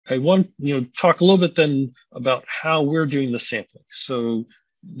I want talk a little bit then about how we're doing the sampling. So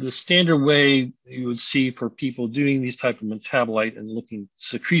the standard way you would see for people doing these type of metabolite and looking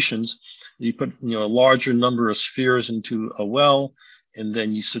secretions, you put a larger number of spheres into a well, and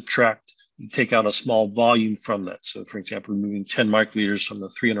then you take out a small volume from that. So for example, removing 10 microliters from the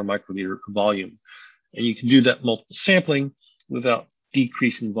 300 microliter volume. And you can do that multiple sampling without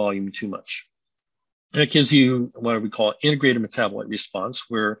decreasing volume too much. That gives you what we call integrated metabolite response,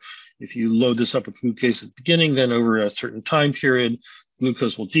 where if you load this up with glucose at the beginning, then over a certain time period,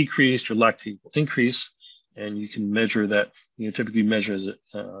 glucose will decrease, your lactate will increase, and you can measure that, typically measure as an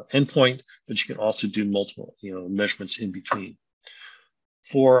endpoint, but you can also do multiple, measurements in between.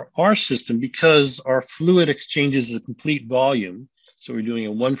 For our system, because our fluid exchanges a complete volume, so we're doing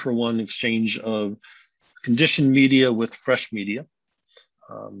a one-for-one exchange of conditioned media with fresh media,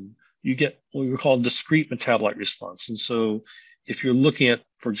 you get what we call discrete metabolite response. And so if you're looking at,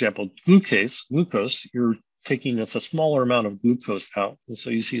 for example, glucose, you're taking a smaller amount of glucose out. And so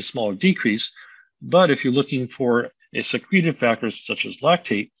you see a smaller decrease. But if you're looking for a secreted factor such as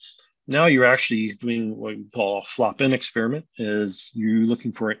lactate, now you're actually doing what we call a flop-in experiment, is you're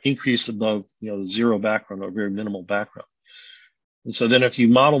looking for an increase above zero background or very minimal background. And so then if you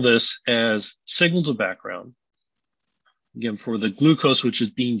model this as signal to background, again, for the glucose, which is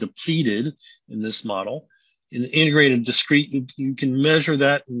being depleted in this model, in integrated discrete, you can measure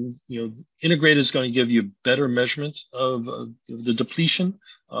that. And, integrated is going to give you a better measurement of the depletion,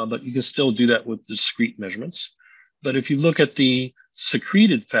 but you can still do that with discrete measurements. But if you look at the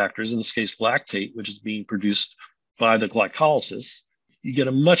secreted factors, in this case, lactate, which is being produced by the glycolysis, you get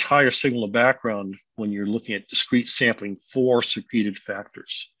a much higher signal to background when you're looking at discrete sampling for secreted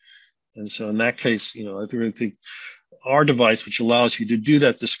factors. And so in that case, I really think our device, which allows you to do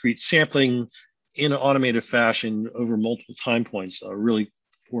that discrete sampling in an automated fashion over multiple time points, really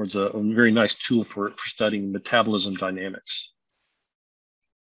affords a very nice tool for studying metabolism dynamics.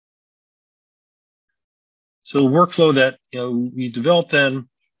 So the workflow that we developed then,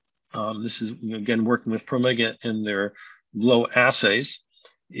 this is again working with Promega and their flow assays,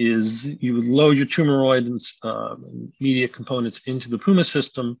 is you would load your tumoroid and media components into the Puma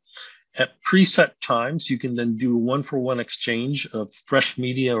system. At preset times, you can then do a one-for-one exchange of fresh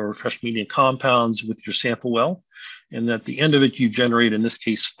media or fresh media compounds with your sample well. And at the end of it, you generate, in this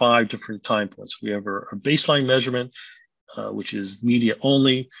case, 5 different time points. We have a baseline measurement, which is media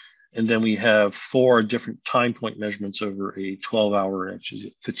only. And then we have 4 different time point measurements over a 12-hour,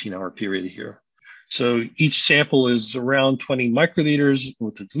 actually 15-hour period here. So each sample is around 20 microliters.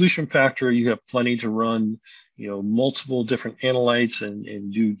 With the dilution factor, you have plenty to run multiple different analytes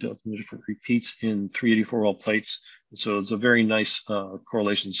and do different repeats in 384 well plates. And so it's a very nice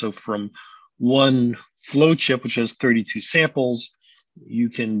correlation. So from one flow chip, which has 32 samples, you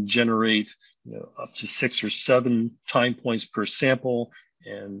can generate up to 6 or 7 time points per sample,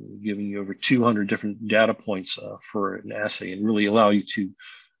 and giving you over 200 different data points for an assay, and really allow you to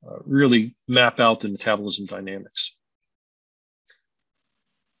really map out the metabolism dynamics.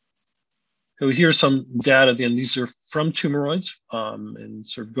 So here's some data. Again, these are from tumoroids, and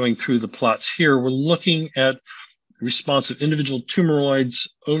sort of going through the plots here. We're looking at the response of individual tumoroids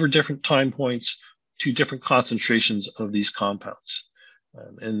over different time points to different concentrations of these compounds.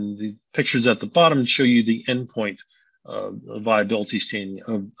 And the pictures at the bottom show you the endpoint viability staining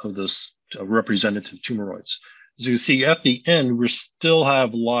of those representative tumoroids. As you can see at the end, we still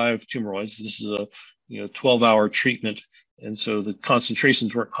have live tumoroids. This is a 12-hour treatment, and so the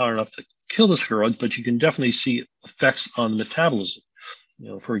concentrations weren't high enough to kill the spheroids, but you can definitely see effects on the metabolism.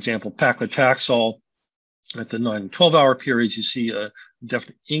 For example, paclitaxel at the 9 and 12-hour periods, you see a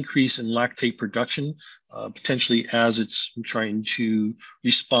definite increase in lactate production, potentially as it's trying to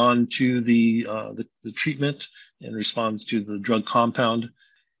respond to the treatment and respond to the drug compound.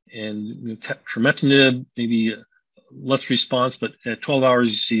 And trametinib, maybe less response, but at 12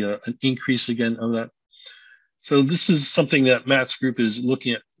 hours, you see an increase again of that. So this is something that Matt's group is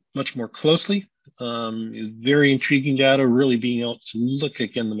looking at much more closely. Very intriguing data, really being able to look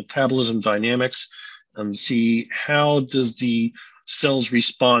again the metabolism dynamics, see how does the cells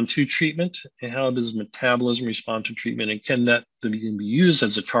respond to treatment, and how does metabolism respond to treatment, and can that be used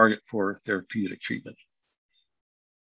as a target for therapeutic treatment.